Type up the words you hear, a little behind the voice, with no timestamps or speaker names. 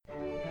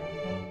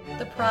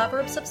The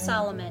Proverbs of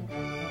Solomon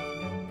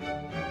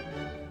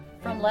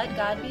from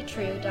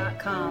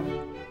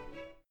LetGodBetrue.com.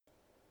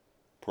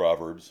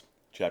 Proverbs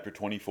chapter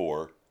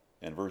 24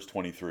 and verse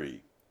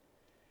 23.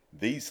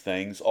 These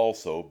things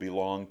also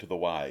belong to the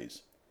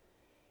wise.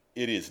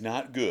 It is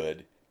not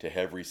good to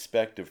have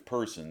respect of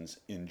persons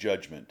in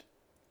judgment.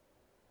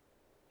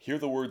 Hear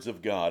the words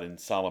of God in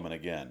Solomon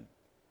again.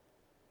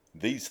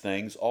 These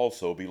things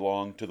also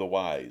belong to the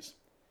wise.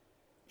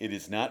 It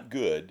is not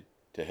good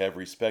to have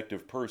respect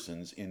of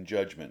persons in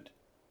judgment.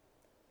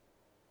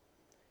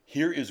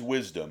 Here is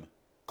wisdom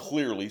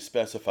clearly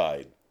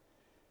specified.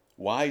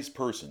 Wise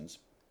persons,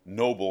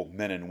 noble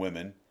men and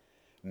women,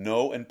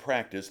 know and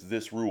practice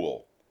this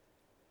rule.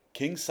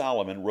 King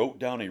Solomon wrote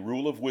down a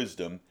rule of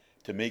wisdom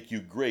to make you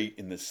great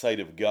in the sight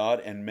of God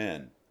and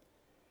men.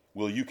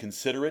 Will you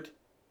consider it,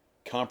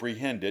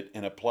 comprehend it,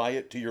 and apply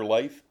it to your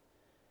life?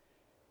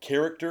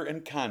 Character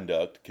and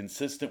conduct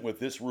consistent with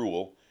this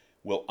rule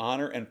will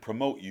honor and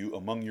promote you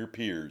among your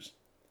peers.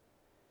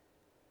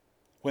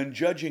 When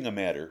judging a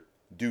matter,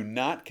 do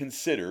not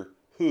consider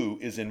who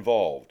is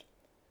involved.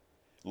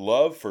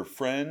 Love for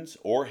friends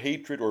or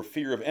hatred or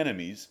fear of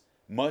enemies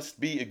must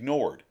be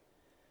ignored.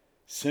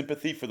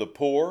 Sympathy for the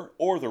poor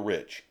or the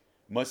rich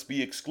must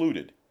be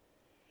excluded.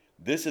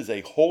 This is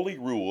a holy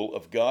rule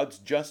of God's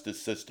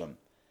justice system,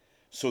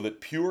 so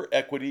that pure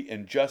equity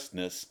and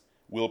justness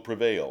will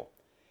prevail.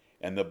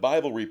 And the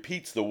Bible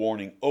repeats the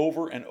warning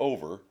over and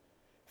over,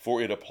 for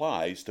it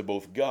applies to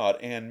both God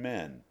and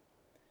men.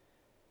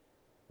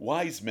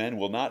 Wise men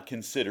will not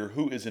consider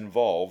who is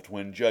involved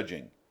when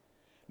judging,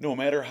 no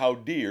matter how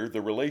dear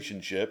the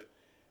relationship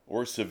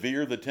or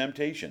severe the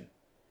temptation.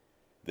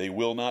 They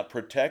will not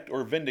protect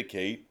or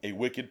vindicate a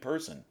wicked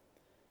person,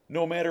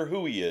 no matter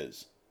who he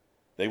is.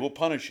 They will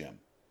punish him.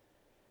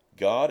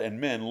 God and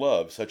men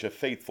love such a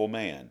faithful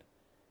man.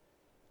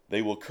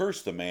 They will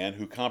curse the man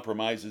who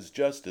compromises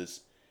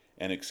justice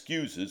and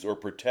excuses or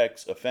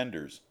protects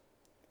offenders.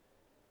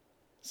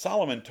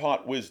 Solomon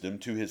taught wisdom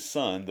to his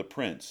son, the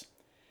prince,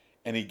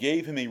 and he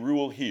gave him a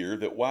rule here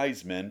that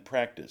wise men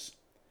practice.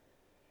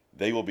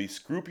 They will be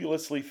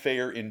scrupulously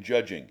fair in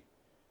judging,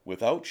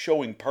 without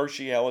showing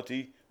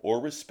partiality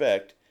or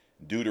respect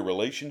due to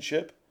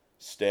relationship,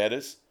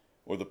 status,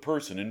 or the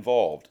person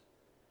involved.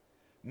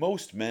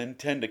 Most men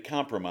tend to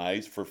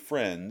compromise for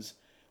friends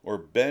or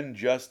bend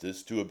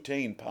justice to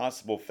obtain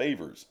possible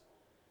favors,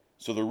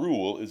 so the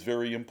rule is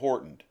very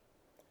important.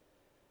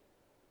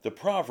 The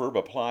proverb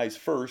applies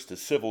first to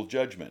civil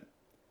judgment.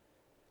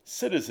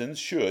 Citizens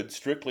should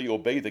strictly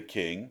obey the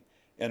king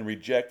and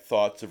reject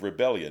thoughts of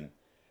rebellion,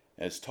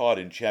 as taught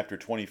in chapter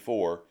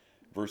 24,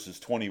 verses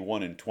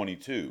 21 and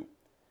 22.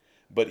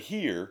 But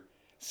here,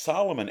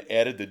 Solomon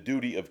added the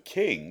duty of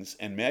kings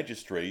and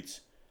magistrates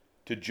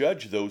to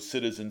judge those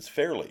citizens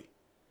fairly,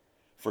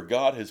 for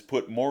God has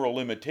put moral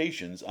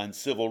limitations on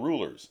civil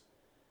rulers.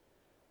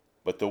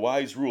 But the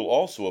wise rule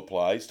also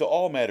applies to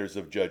all matters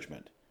of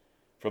judgment,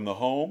 from the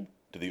home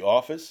to the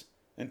office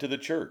and to the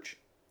church.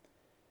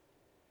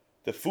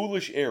 The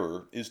foolish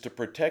error is to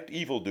protect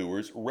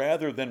evildoers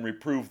rather than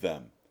reprove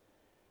them.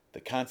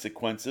 The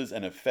consequences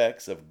and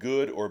effects of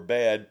good or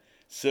bad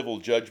civil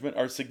judgment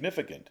are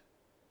significant.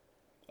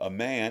 A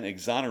man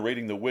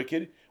exonerating the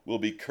wicked will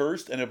be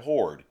cursed and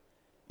abhorred,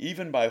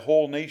 even by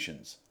whole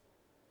nations.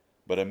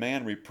 But a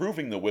man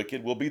reproving the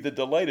wicked will be the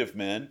delight of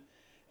men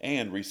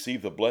and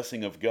receive the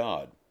blessing of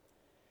God.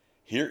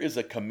 Here is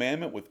a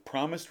commandment with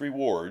promised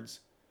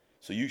rewards,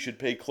 so you should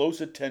pay close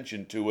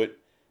attention to it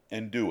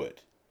and do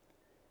it.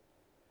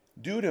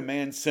 Due to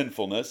man's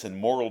sinfulness and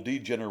moral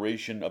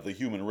degeneration of the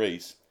human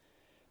race,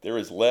 there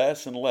is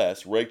less and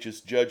less righteous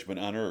judgment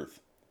on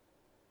earth.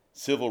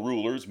 Civil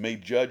rulers may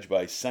judge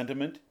by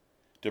sentiment,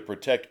 to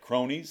protect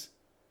cronies,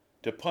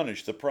 to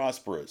punish the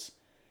prosperous,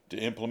 to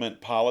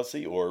implement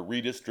policy or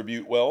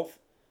redistribute wealth,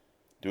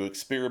 to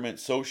experiment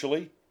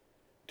socially,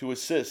 to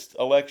assist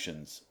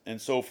elections,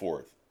 and so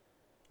forth.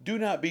 Do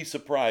not be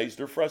surprised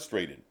or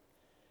frustrated.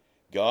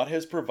 God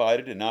has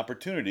provided an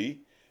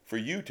opportunity for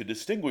you to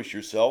distinguish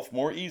yourself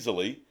more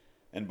easily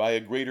and by a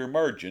greater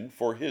margin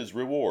for His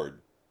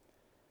reward.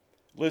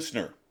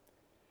 Listener,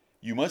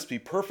 you must be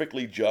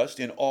perfectly just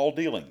in all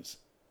dealings.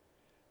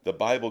 The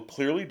Bible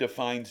clearly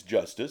defines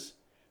justice,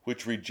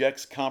 which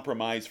rejects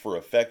compromise for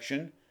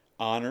affection,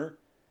 honor,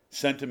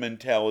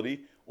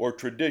 sentimentality, or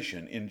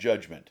tradition in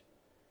judgment.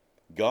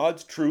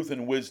 God's truth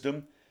and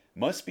wisdom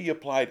must be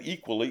applied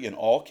equally in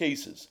all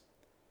cases.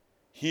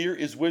 Here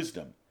is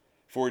wisdom,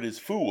 for it is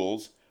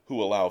fools who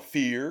allow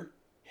fear,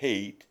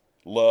 hate,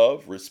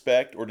 love,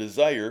 respect, or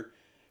desire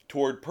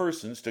toward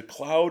persons to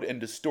cloud and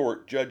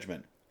distort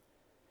judgment.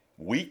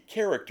 Weak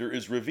character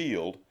is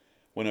revealed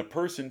when a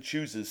person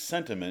chooses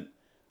sentiment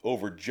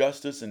over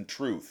justice and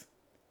truth.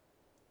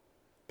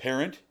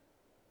 Parent,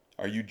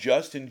 are you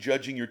just in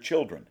judging your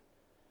children?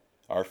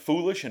 Are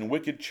foolish and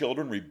wicked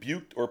children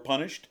rebuked or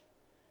punished?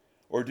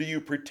 Or do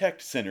you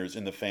protect sinners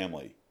in the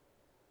family?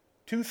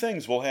 Two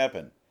things will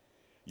happen.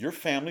 Your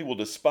family will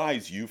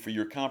despise you for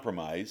your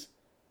compromise,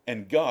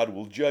 and God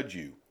will judge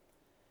you.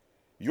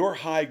 Your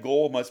high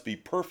goal must be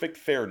perfect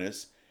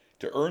fairness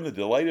to earn the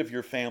delight of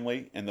your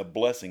family and the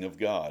blessing of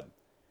God.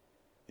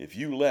 If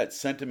you let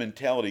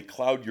sentimentality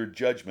cloud your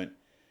judgment,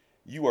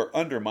 you are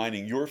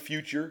undermining your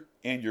future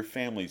and your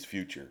family's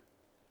future.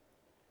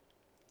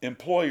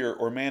 Employer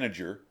or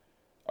manager,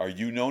 are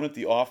you known at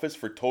the office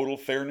for total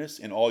fairness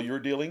in all your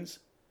dealings?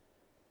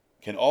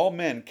 Can all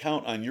men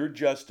count on your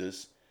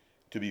justice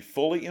to be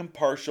fully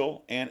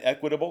impartial and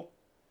equitable?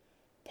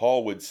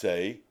 Paul would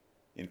say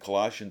in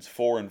Colossians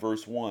 4 and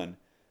verse 1,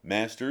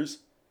 Masters,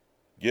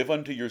 give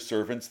unto your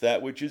servants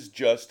that which is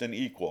just and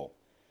equal,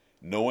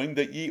 knowing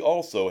that ye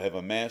also have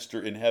a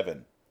master in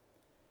heaven.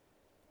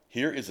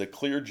 Here is a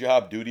clear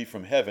job duty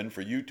from heaven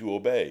for you to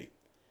obey.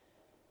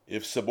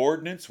 If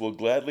subordinates will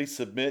gladly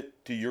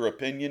submit to your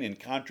opinion in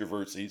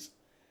controversies,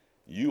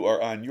 you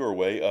are on your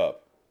way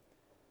up.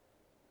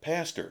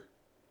 Pastor,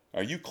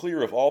 are you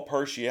clear of all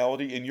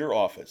partiality in your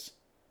office?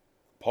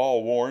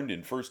 Paul warned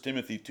in 1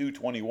 Timothy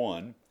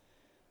 2:21,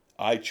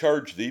 I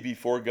charge thee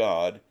before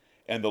God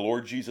and the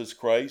Lord Jesus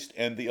Christ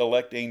and the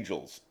elect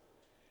angels,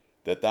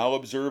 that thou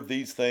observe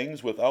these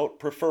things without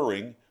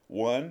preferring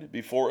one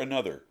before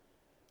another,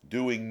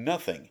 doing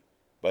nothing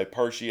by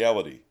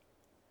partiality.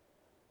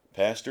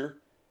 Pastor,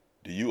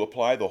 do you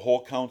apply the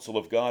whole counsel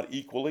of God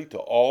equally to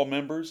all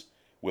members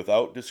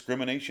without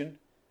discrimination?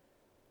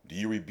 Do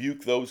you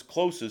rebuke those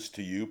closest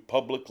to you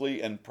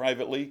publicly and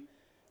privately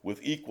with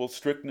equal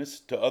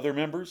strictness to other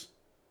members?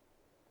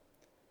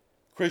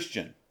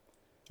 Christian,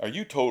 are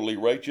you totally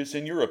righteous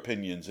in your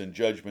opinions and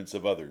judgments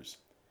of others?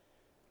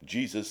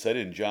 Jesus said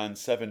in John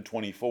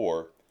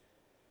 7:24,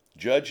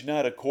 Judge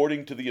not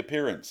according to the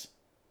appearance,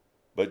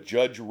 but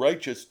judge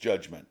righteous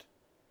judgment.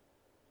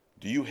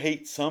 Do you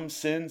hate some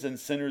sins and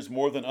sinners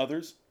more than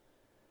others?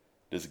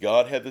 Does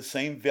God have the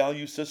same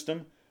value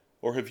system,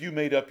 or have you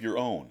made up your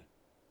own?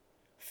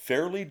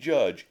 Fairly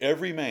judge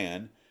every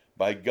man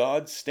by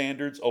God's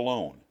standards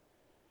alone,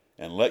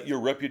 and let your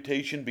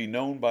reputation be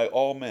known by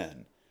all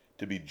men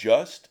to be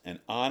just and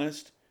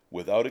honest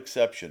without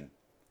exception.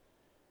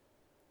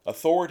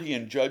 Authority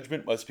and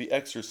judgment must be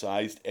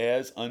exercised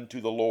as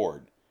unto the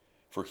Lord,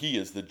 for he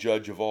is the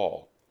judge of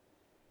all.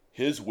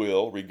 His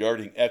will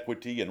regarding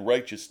equity and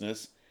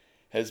righteousness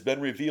has been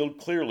revealed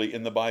clearly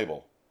in the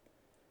Bible.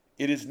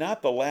 It is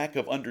not the lack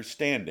of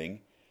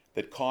understanding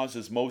that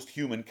causes most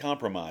human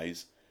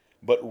compromise,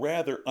 but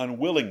rather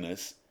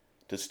unwillingness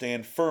to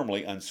stand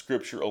firmly on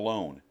Scripture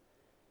alone.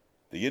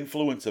 The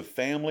influence of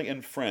family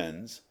and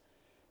friends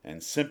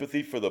and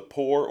sympathy for the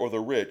poor or the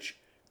rich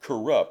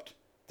corrupt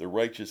the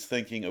righteous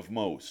thinking of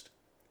most.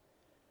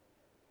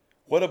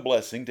 What a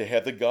blessing to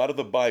have the God of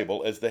the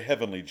Bible as the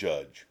heavenly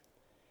judge.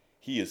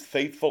 He is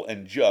faithful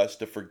and just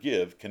to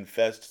forgive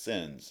confessed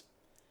sins.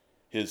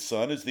 His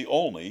Son is the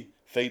only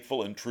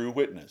faithful and true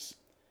witness.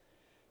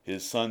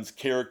 His Son's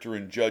character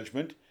and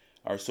judgment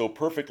are so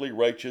perfectly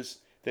righteous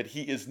that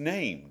he is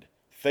named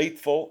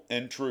faithful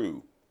and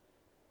true.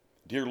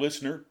 Dear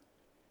listener,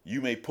 you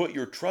may put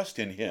your trust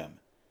in him.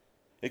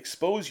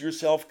 Expose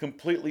yourself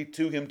completely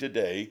to him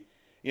today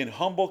in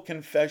humble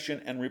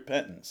confession and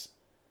repentance.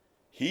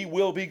 He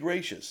will be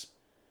gracious,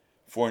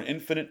 for an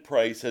infinite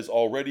price has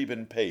already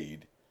been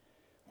paid,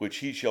 which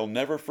he shall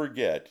never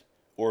forget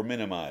or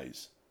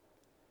minimize.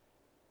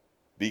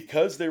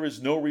 Because there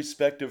is no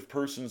respect of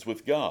persons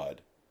with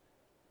God,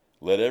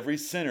 let every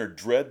sinner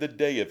dread the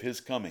day of his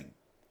coming.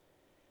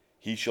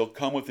 He shall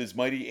come with his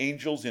mighty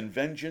angels in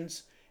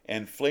vengeance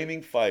and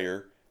flaming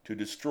fire to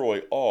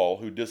destroy all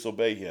who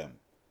disobey him.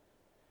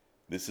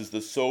 This is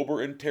the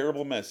sober and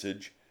terrible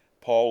message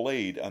Paul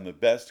laid on the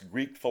best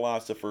Greek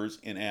philosophers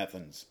in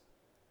Athens.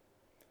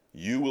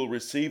 You will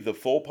receive the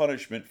full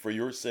punishment for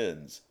your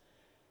sins,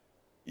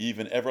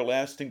 even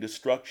everlasting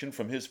destruction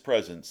from his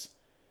presence,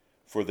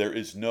 for there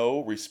is no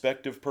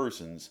respect of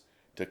persons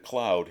to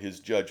cloud his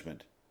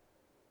judgment.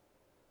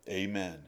 Amen.